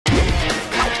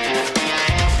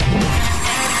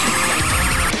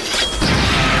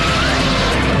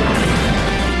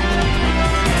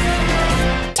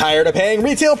Tired of paying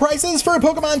retail prices for a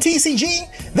Pokemon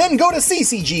TCG? Then go to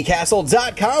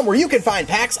ccgcastle.com where you can find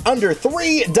packs under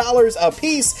 $3 a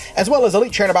piece, as well as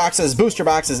Elite Trainer boxes, booster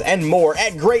boxes, and more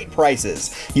at great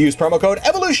prices. Use promo code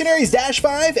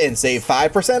Evolutionaries-5 and save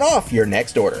 5% off your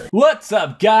next order. What's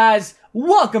up, guys?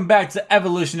 Welcome back to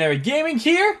Evolutionary Gaming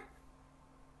here.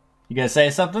 You gonna say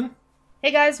something?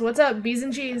 Hey guys, what's up? Bees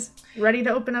and cheese. Ready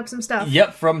to open up some stuff.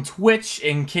 Yep, from Twitch,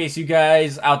 in case you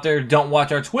guys out there don't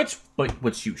watch our Twitch, but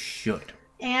which you should.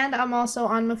 And I'm also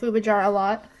on Mafubajar a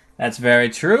lot. That's very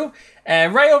true.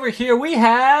 And right over here we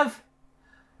have...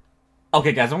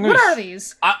 Okay, guys, I'm gonna... What are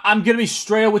these? I'm gonna be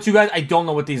straight up with you guys. I don't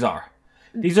know what these are.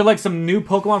 These are like some new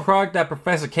Pokemon product that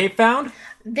Professor K found.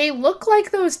 They look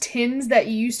like those tins that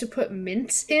you used to put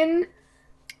mints in.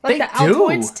 Like They the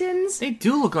Altoids tins? They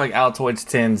do look like Altoids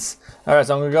tins. Alright,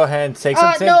 so I'm gonna go ahead and take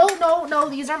some tins. No,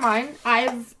 these are mine.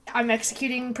 I'm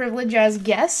executing privilege as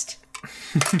guest.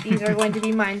 These are going to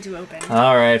be mine to open.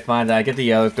 Alright, fine. I get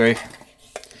the other three.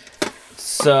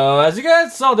 So, as you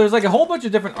guys saw, there's like a whole bunch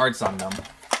of different arts on them.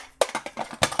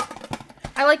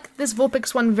 I like this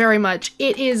Vulpix one very much.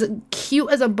 It is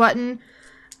cute as a button.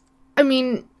 I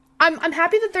mean... I'm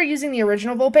happy that they're using the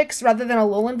original Vulpix rather than a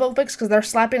Alolan Vulpix, because they're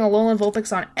slapping a Alolan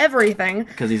Vulpix on everything.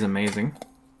 Because he's amazing.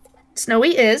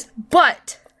 Snowy is,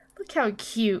 but look how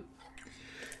cute.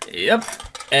 Yep.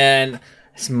 And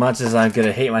as much as I'm going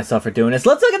to hate myself for doing this,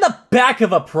 let's look at the back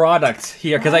of a product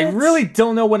here, because I really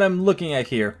don't know what I'm looking at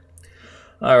here.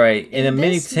 Alright, in a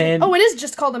mini tin. Oh, it is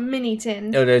just called a mini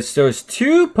tin. Oh, there's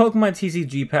two Pokemon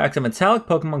TCG packs, a metallic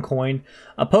Pokemon coin,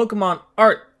 a Pokemon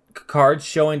art card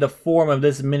showing the form of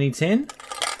this mini tin.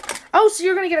 Oh, so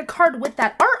you're gonna get a card with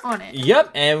that art on it.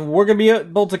 Yep, and we're gonna be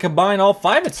able to combine all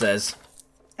 5, it says.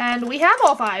 And we have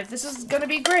all 5. This is gonna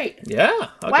be great. Yeah.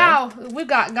 Okay. Wow, we've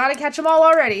gotta catch them all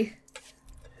already.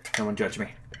 No one judge me.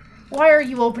 Why are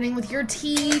you opening with your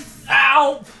teeth?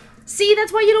 Ow! See,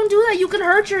 that's why you don't do that. You can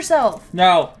hurt yourself.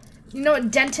 No. You know what?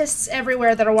 Dentists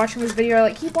everywhere that are watching this video are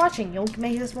like, keep watching. You'll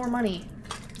make us more money.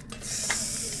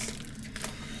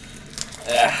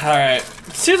 Alright.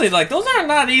 Seriously, like, those are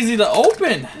not easy to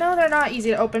open. No, they're not easy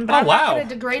to open, but I'm not going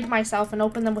to degrade myself and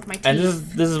open them with my teeth. And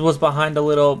this is what's behind the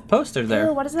little poster there.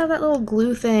 Ew, why does it have that little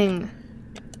glue thing?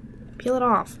 Peel it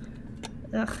off.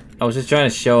 Ugh. I was just trying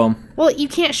to show them. Well, you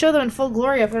can't show them in full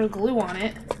glory if there's glue on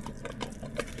it.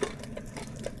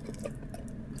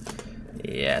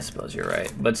 Yeah, I suppose you're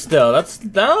right. But still, that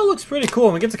looks pretty cool.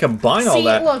 And we get to combine all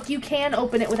that. See, look, you can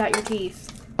open it without your teeth.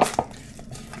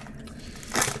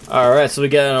 Alright, so we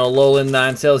got an Alolan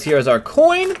Ninetales here as our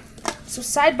coin. So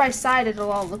side by side, it'll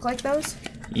all look like those?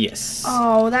 Yes.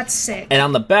 Oh, that's sick. And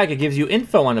on the back, it gives you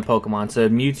info on the Pokemon. So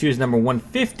Mewtwo is number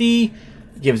 150. It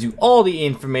gives you all the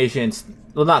information.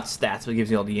 Well, not stats, but it gives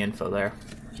you all the info there.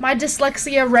 My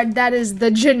dyslexia read that as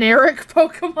the generic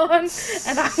Pokemon,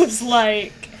 and I was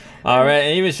like... Alright,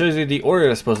 and it even shows you the order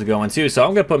it's supposed to go in, too. So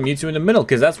I'm going to put Mewtwo in the middle,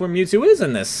 because that's where Mewtwo is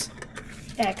in this.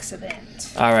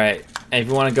 Excellent. Alright, and if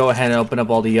you want to go ahead and open up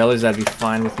all the others, that'd be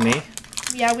fine with me.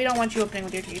 Yeah, we don't want you opening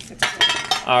with your teeth.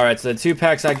 Alright, so the 2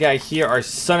 packs I got here are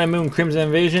Sun and Moon Crimson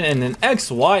Invasion and then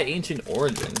XY Ancient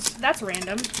Origins. That's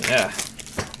random. Yeah.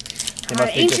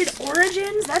 Ancient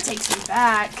Origins? That takes me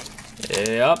back.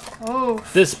 Yep. Oh.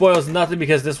 This spoils nothing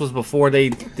because this was before they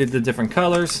did the different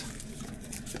colors.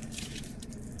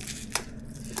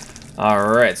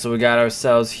 Alright, so we got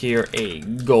ourselves here a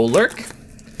Golurk.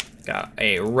 Got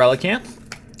a Relicanth.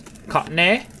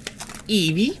 Cottonee.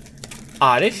 Eevee.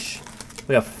 Oddish.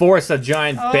 We have Forest of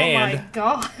Giant Band. Oh my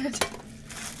god.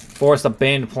 Forest of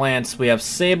Banned Plants. We have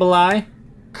Sableye.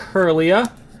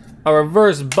 Curlia. A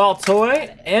Reverse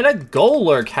Baltoy. And a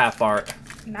Golurk half art.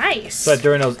 Nice. So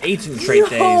during those ancient trait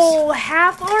days. Oh,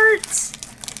 half art?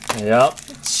 Yep.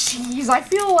 Jeez, I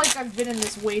feel like I've been in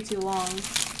this way too long.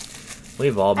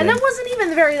 We've all been. And that wasn't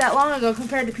even that long ago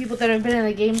compared to people that have been in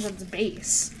the game since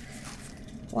base.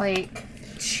 Like,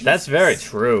 Jesus. That's very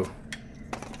true.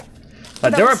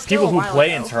 But there are people who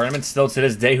play in tournaments still to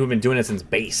this day who've been doing it since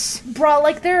base. Bro,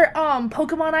 like their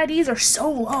Pokemon IDs are so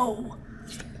low.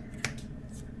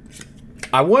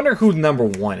 I wonder who number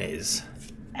 1 is.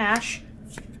 Ash?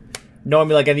 No, I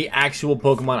mean like in the actual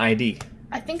Pokemon ID.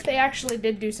 I think they actually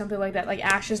did do something like that. Like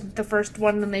Ash is the first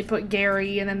one, then they put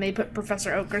Gary, and then they put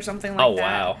Professor Oak or something like that.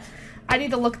 Oh, wow. I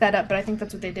need to look that up, but I think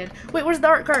that's what they did. Wait, where's the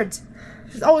art cards?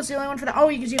 Oh, it's the only one for that. Oh,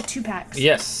 because you have 2 packs.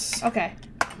 Yes. Okay.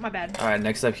 My bad. Alright,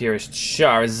 next up here is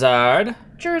Charizard.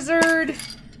 Charizard.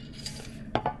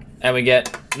 And we get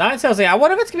Ninetales. I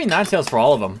wonder if it's going to be Ninetales for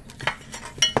all of them.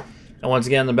 And once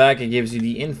again, on the back, it gives you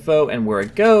the info and where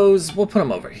it goes. We'll put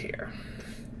them over here.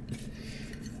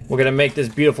 We're gonna make this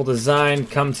beautiful design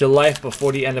come to life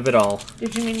before the end of it all.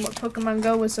 Did you mean what Pokemon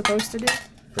Go was supposed to do?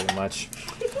 Pretty much.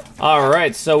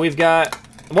 Alright, so we've got...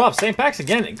 Well, same packs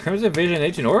again. Crimson Vision,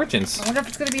 Agent Origins. I wonder if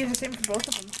it's gonna be the same for both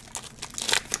of them.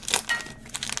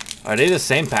 Are they the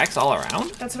same packs all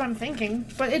around? That's what I'm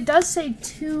thinking. But it does say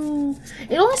 2...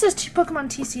 It only says 2 Pokemon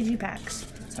TCG packs.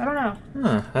 So I don't know.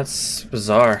 Huh, that's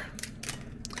bizarre.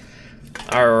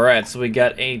 Alright, so we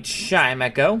got a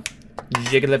Chimecho,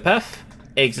 Jigglypuff,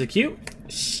 Execute,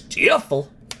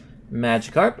 Stiffle,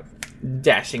 Magikarp,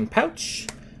 Dashing Pouch.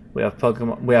 We have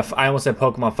Pokemon. I almost said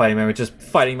Pokemon Fighting Memory, just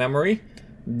Fighting Memory.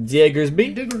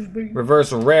 Diggersby,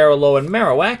 Reverse Rare, Low, and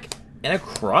Marowak, and a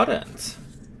Crawdont.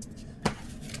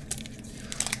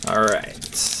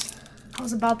 Alright. I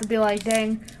was about to be like,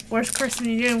 dang, where's Kristen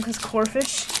and Doom? Because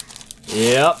Corfish?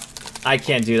 Yep. I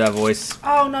can't do that voice.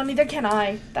 Oh, no, neither can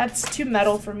I. That's too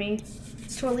metal for me.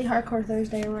 It's totally Hardcore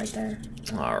Thursday right there.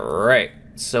 Alright.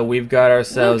 So we've got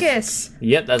ourselves... Lucas.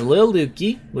 Yep, that's Lil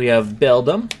Lukey. We have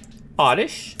Beldum,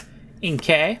 Oddish,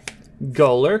 Inkay,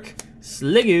 Golurk,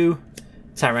 Sliggoo,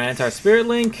 Tyranitar Spirit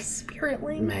Link. Spirit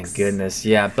Link. My goodness,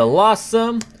 yeah.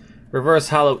 Blossom, Reverse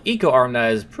Hollow Eco Arm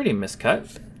that is pretty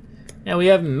miscut. And we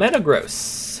have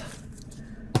Metagross.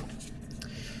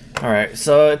 Alright,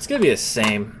 so it's gonna be the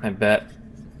same, I bet.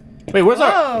 Wait, where's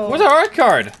our art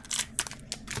card?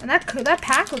 And that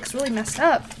pack looks really messed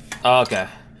up. Oh, okay.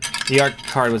 The art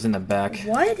card was in the back.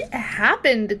 What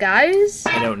happened, guys?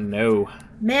 I don't know.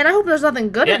 Man, I hope there's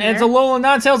nothing good in there. And it's a Alolan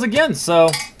Ninetales again, so...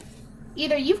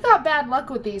 Either you've got bad luck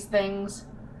with these things,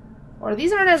 or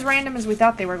these aren't as random as we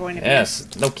thought they were going to be.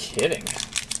 Yes, no kidding.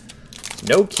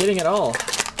 No kidding at all.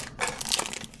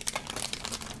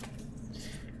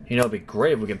 You know, it'd be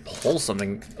great if we could pull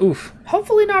something. Oof.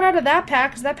 Hopefully not out of that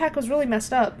pack, because that pack was really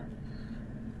messed up.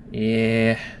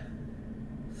 Yeah.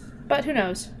 But who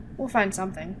knows? We'll find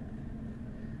something.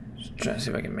 Just trying to see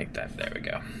if I can make that. There we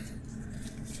go.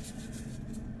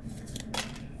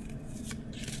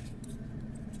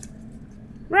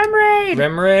 Remoraid!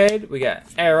 Remoraid. We got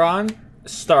Aeron,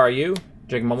 Staryu,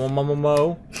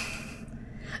 Jigmomomomo.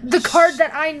 The card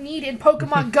that I need in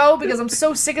Pokemon Go because I'm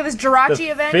so sick of this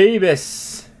Jirachi event.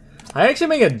 Phoebus. I actually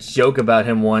made a joke about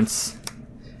him once.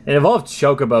 It involved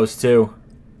Chocobos too.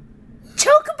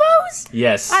 Chocobos?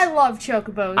 Yes. I love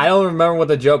Chocobos. I don't remember what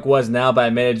the joke was now, but I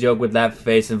made a joke with that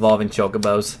face involving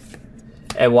Chocobos.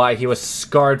 And why he was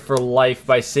scarred for life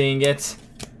by seeing it.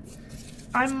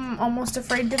 I'm almost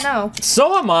afraid to know.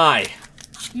 So am I.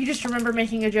 You just remember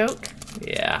making a joke?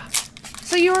 Yeah.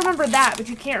 So you remember that, but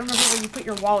you can't remember where you put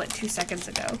your wallet 2 seconds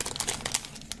ago.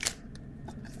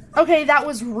 Okay, that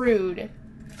was rude.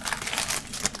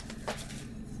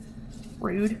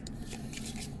 Rude.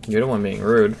 You're the one being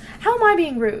rude. How am I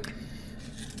being rude?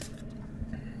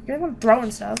 You're the one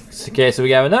throwing stuff. Okay, so we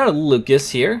got another Lucas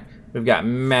here. We've got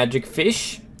Magic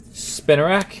Fish,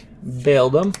 Spinarak,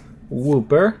 Beldum,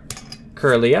 Wooper,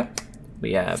 Curlia.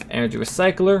 We have Energy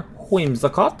Recycler,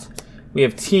 Whimsicott. We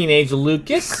have Teenage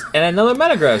Lucas and another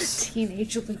Metagross.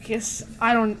 Teenage Lucas.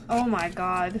 Oh my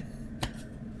god.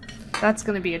 That's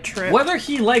gonna be a trip. Whether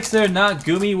he likes it or not,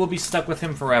 Gumi will be stuck with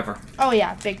him forever. Oh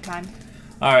yeah, big time.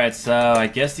 Alright, so I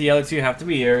guess the other two have to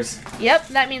be yours. Yep,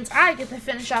 that means I get to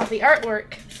finish off the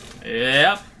artwork.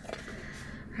 Yep.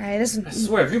 Alright, this is... I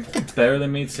swear, if you pull better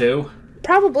than me too.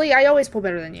 Probably, I always pull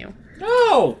better than you.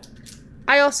 No!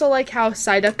 I also like how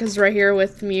Psyduck is right here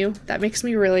with Mew. That makes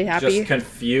me really happy. Just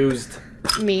confused.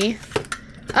 Me.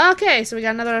 Okay, so we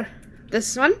got another...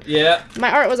 This one? Yeah.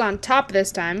 My art was on top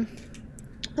this time.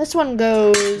 This one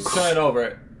goes... Turn it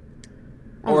over.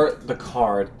 Or the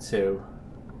card, too.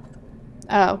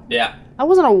 Oh. Yeah. I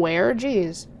wasn't aware,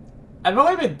 jeez. I've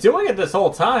only been doing it this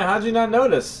whole time. How'd you not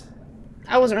notice?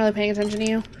 I wasn't really paying attention to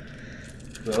you.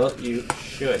 Well, you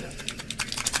should.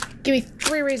 Give me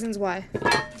 3 reasons why.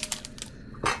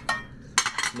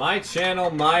 My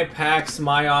channel, my packs,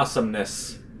 my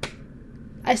awesomeness.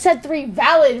 I said 3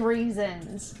 valid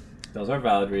reasons. Those are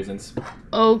valid reasons.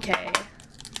 Okay.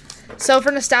 So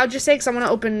for nostalgia's sake, I'm gonna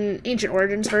open Ancient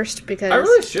Origins first because... I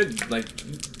really should, like,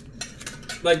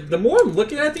 the more I'm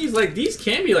looking at these, like, these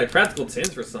can be, like, practical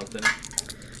tins for something.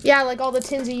 Yeah, like all the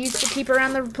tins you used to keep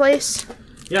around the place.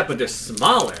 Yeah, but they're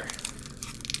smaller.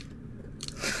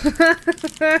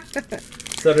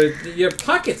 So they're your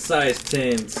pocket-sized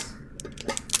tins.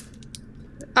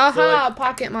 Aha, So, like,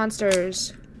 pocket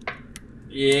monsters.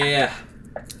 Yeah.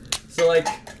 So, like...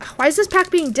 Why is this pack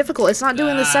being difficult? It's not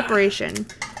doing the separation.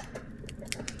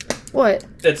 What?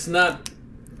 It's not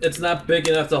big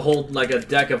enough to hold, like, a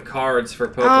deck of cards for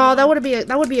Pokemon. Oh,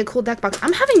 that would be a cool deck box.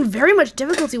 I'm having very much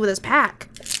difficulty with this pack.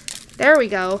 There we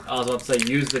go. I was about to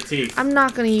say, use the teeth. I'm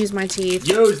not gonna use my teeth.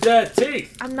 Use that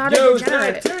teeth. I'm not a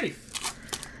degenerate. That teeth.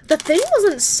 The thing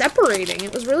wasn't separating.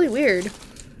 It was really weird.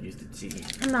 Use the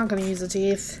teeth. I'm not gonna use the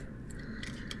teeth.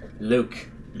 Luke,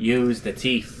 use the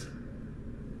teeth.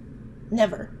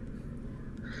 Never.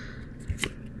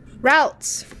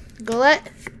 Routes. Golett,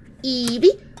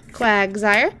 Eevee,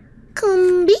 Quagsire,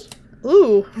 Combee.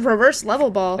 Ooh, reverse level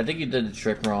ball. I think you did the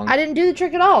trick wrong. I didn't do the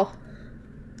trick at all.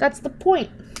 That's the point.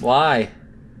 Why?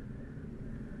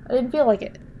 I didn't feel like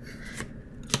it.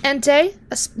 Entei,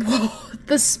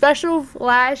 the special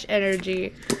flash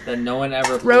energy. That no one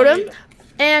ever played. Rotom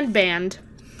and banned.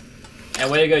 And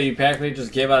way to go, you practically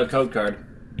just gave out a code card.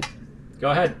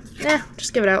 Go ahead.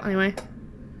 Just give it out anyway.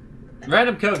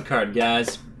 Random code card,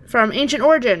 guys. From Ancient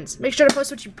Origins. Make sure to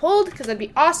post what you pulled, because that'd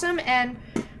be awesome. And,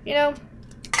 you know,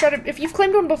 if you've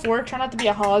claimed one before, try not to be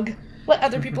a hog. Let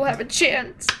other people have a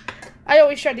chance. I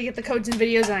always tried to get the codes in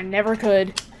videos, and I never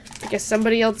could. Because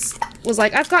somebody else was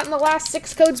like, I've gotten the last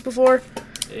 6 codes before.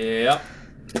 Yep.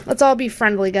 Let's all be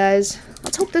friendly, guys.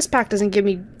 Let's hope this pack doesn't give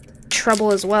me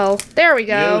trouble as well. There we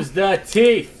go. Use the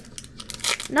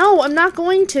teeth. No, I'm not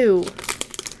going to.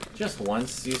 Just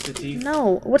once, use the teeth.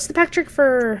 No. What's the pack trick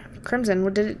for Crimson?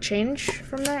 Did it change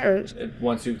from there? Or...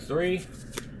 1, 2, 3.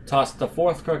 Toss the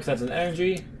 4th card because that's an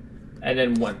energy. And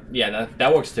then 1. Yeah,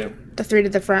 that works too. The 3 to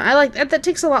the front. I like that. That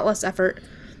takes a lot less effort.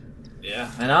 Yeah,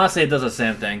 and honestly, it does the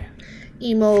same thing.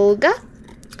 Emolga,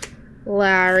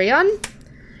 Larion,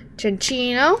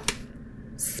 Cinccino,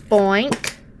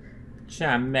 Spoink,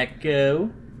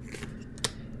 Chimecho,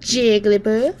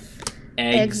 Jigglypuff,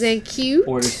 Execute,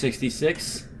 Order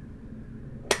 66,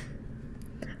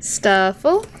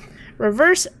 Stuffle,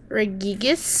 Reverse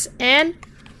Regigigas, and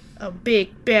a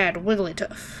big bad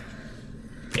Wigglytuff.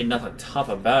 Ain't nothing tough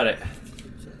about it.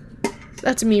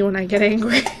 That's me when I get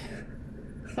angry.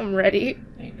 I'm ready.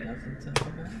 Ain't nothing tough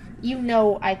about it. You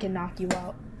know I can knock you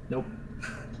out. Nope.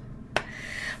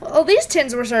 Well, these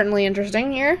tins were certainly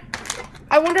interesting here.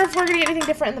 I wonder if we're gonna get anything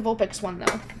different in the Vulpix one,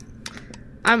 though.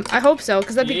 I hope so,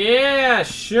 because that'd be... Yeah,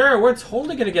 sure. We're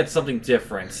totally gonna get something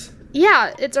different.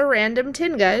 Yeah, it's a random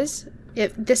tin, guys.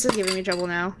 This is giving me trouble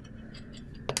now.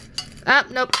 Ah,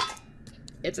 nope.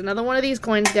 It's another one of these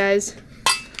coins, guys.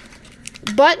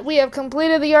 But we have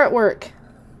completed the artwork.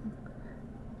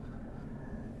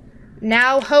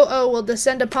 Now Ho-Oh will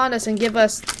descend upon us and give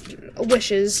us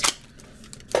wishes.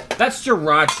 That's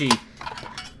Jirachi.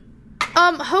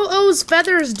 Ho-Oh's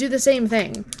feathers do the same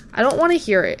thing. I don't want to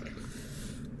hear it.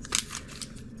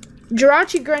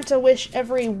 Jirachi grants a wish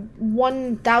every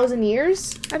 1,000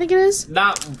 years, I think it is.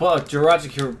 Not, but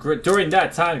Jirachi, during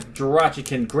that time, Jirachi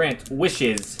can grant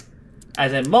wishes.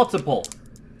 As in multiple.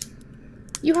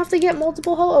 You have to get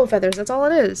multiple Ho-Oh feathers, that's all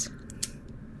it is.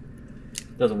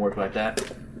 Doesn't work like that.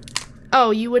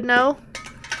 Oh, you would know?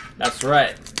 That's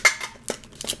right.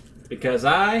 Because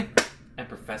I am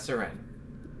Professor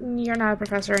N. You're not a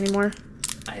professor anymore.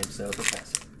 I am so a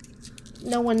professor.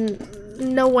 No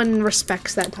one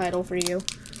respects that title for you.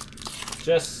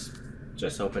 Just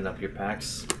open up your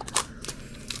packs.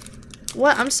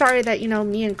 What? I'm sorry that,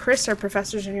 me and Chris are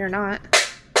professors and you're not.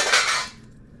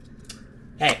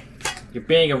 Hey, you're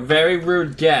being a very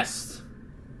rude guest.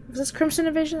 Was this Crimson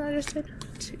Invasion I just did?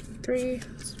 2, 3.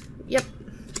 Yep.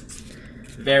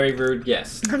 Very rude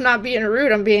guest. I'm not being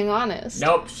rude, I'm being honest.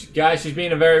 Nope, guys, she's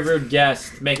being a very rude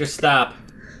guest. Make her stop.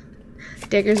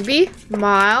 Diggersby,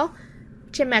 Mile,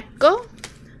 Chimecho,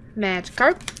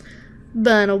 Magikarp,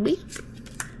 Bunnelby,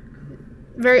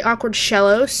 very awkward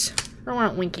Shellos. I don't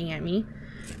want it winking at me.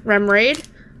 Remoraid.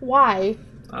 Why?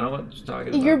 I don't know what you're talking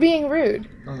about. You're being rude.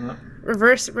 Uh-huh.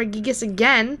 Reverse Regigigas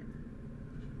again.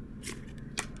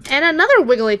 And another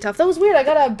Wigglytuff. That was weird. I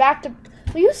got a back to...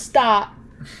 Will you stop?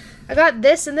 I got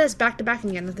this and this back to back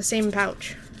again with the same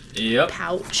pouch. Yep.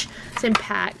 Pouch. Same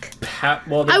pack.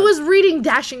 Well, I was reading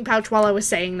Dashing Pouch while I was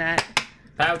saying that.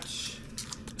 Pouch.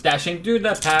 Dashing through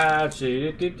the pouch.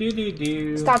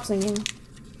 Do. Stop singing.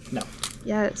 No.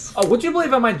 Yes. Oh, would you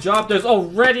believe on my job there's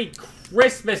already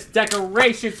Christmas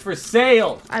decorations for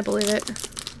sale? I believe it.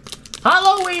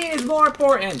 Halloween is more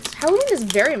important. Halloween is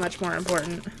very much more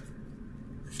important.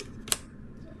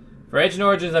 For Ancient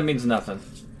Origins, that means nothing.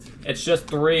 It's just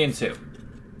 3 and 2.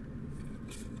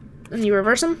 And you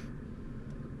reverse them?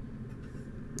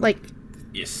 Like...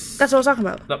 Yes. That's what I was talking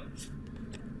about. No.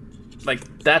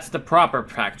 Like, that's the proper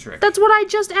pack trick. That's what I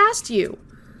just asked you.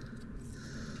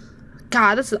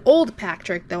 God, that's an old pack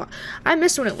trick, though. I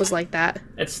miss when it was like that.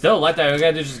 It's still like that. We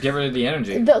gotta just get rid of the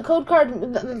energy.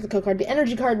 The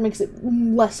energy card makes it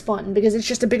less fun because it's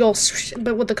just a big old swoosh,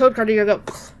 but with the code card, you gotta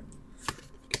go.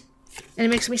 And it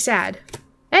makes me sad.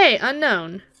 Hey,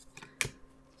 unknown.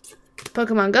 to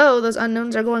Pokemon Go, those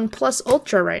unknowns are going plus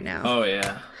Ultra right now. Oh,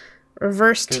 yeah.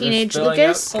 Reverse Teenage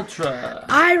Lucas. Ultra.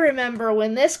 I remember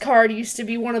when this card used to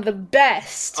be one of the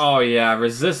best. Oh, yeah.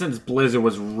 Resistance Blizzard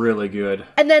was really good.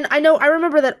 And then I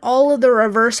remember that all of the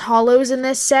reverse holos in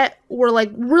this set were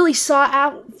like really sought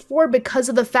out for because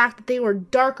of the fact that they were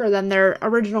darker than their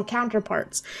original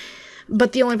counterparts.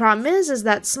 But the only problem is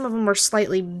that some of them were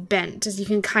slightly bent, as you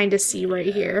can kind of see right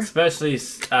here. Especially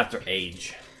after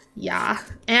age. Yeah,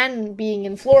 and being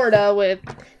in Florida with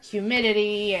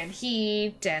humidity and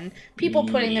heat and people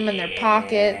putting them in their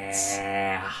pockets.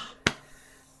 Yeah.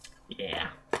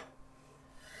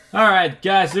 Alright,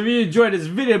 guys, if you enjoyed this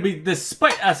video,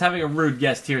 despite us having a rude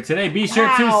guest here today, be sure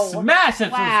to smash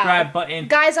that subscribe button.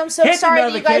 Guys, I'm so sorry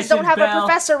that you guys don't have a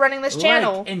professor running this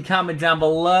channel. Like and comment down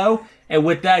below. And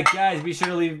with that, guys, be sure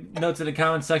to leave notes in the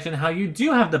comment section how you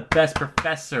do have the best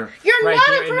professor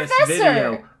in this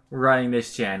video running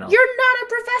this channel. You're not a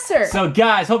professor. So,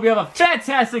 guys, hope you have a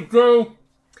fantastic day.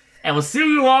 And we'll see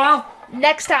you all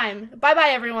next time. Bye-bye,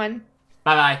 everyone.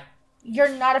 Bye-bye. You're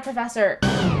not a professor.